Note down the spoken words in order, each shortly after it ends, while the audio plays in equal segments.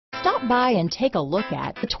Stop by and take a look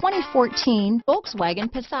at the 2014 Volkswagen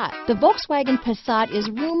Passat. The Volkswagen Passat is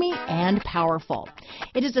roomy and powerful.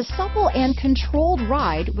 It is a supple and controlled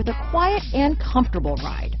ride with a quiet and comfortable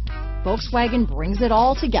ride. Volkswagen brings it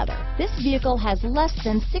all together. This vehicle has less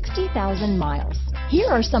than 60,000 miles. Here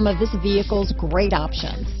are some of this vehicle's great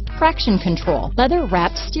options: traction control,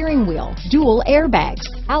 leather-wrapped steering wheel, dual airbags,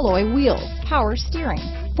 alloy wheels, power steering,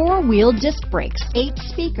 4-wheel disc brakes, 8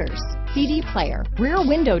 speakers, CD player, rear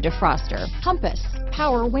window defroster, compass,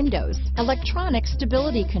 power windows, electronic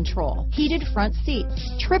stability control, heated front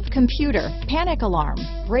seats, trip computer, panic alarm,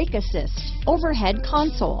 brake assist, overhead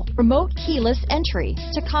console, remote keyless entry,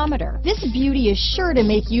 tachometer. This beauty is sure to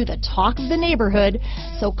make you the talk of the neighborhood,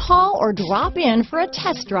 so call or drop in for a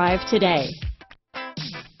test drive today.